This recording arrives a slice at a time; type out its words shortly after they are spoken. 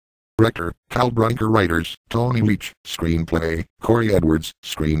Director, Cal Brunker. Writers, Tony Leach. Screenplay, Corey Edwards.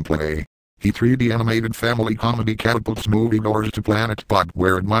 Screenplay. He 3D animated family comedy catapults moviegoers to Planet Pod,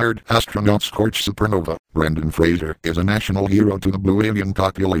 where admired astronaut Scorch Supernova, Brendan Fraser, is a national hero to the blue alien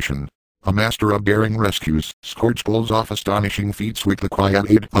population. A master of daring rescues, Scorch pulls off astonishing feats with the quiet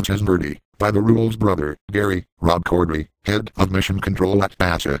aid of his nerdy, by the rules brother, Gary, Rob Corddry, head of mission control at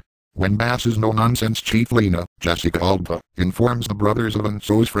NASA. When Bass's no-nonsense chief Lena, Jessica Alba, informs the brothers of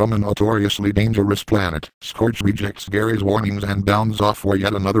Ensos from a notoriously dangerous planet, Scorch rejects Gary's warnings and bounds off for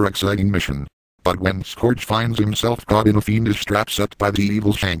yet another exciting mission. But when Scorch finds himself caught in a fiendish trap set by the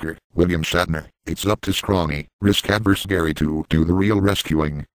evil Shanker, William Shatner, it's up to scrawny, risk-averse Gary to do the real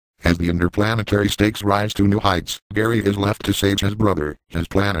rescuing. As the interplanetary stakes rise to new heights, Gary is left to save his brother, his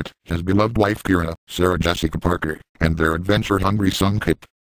planet, his beloved wife Kira, Sarah Jessica Parker, and their adventure-hungry son Kip.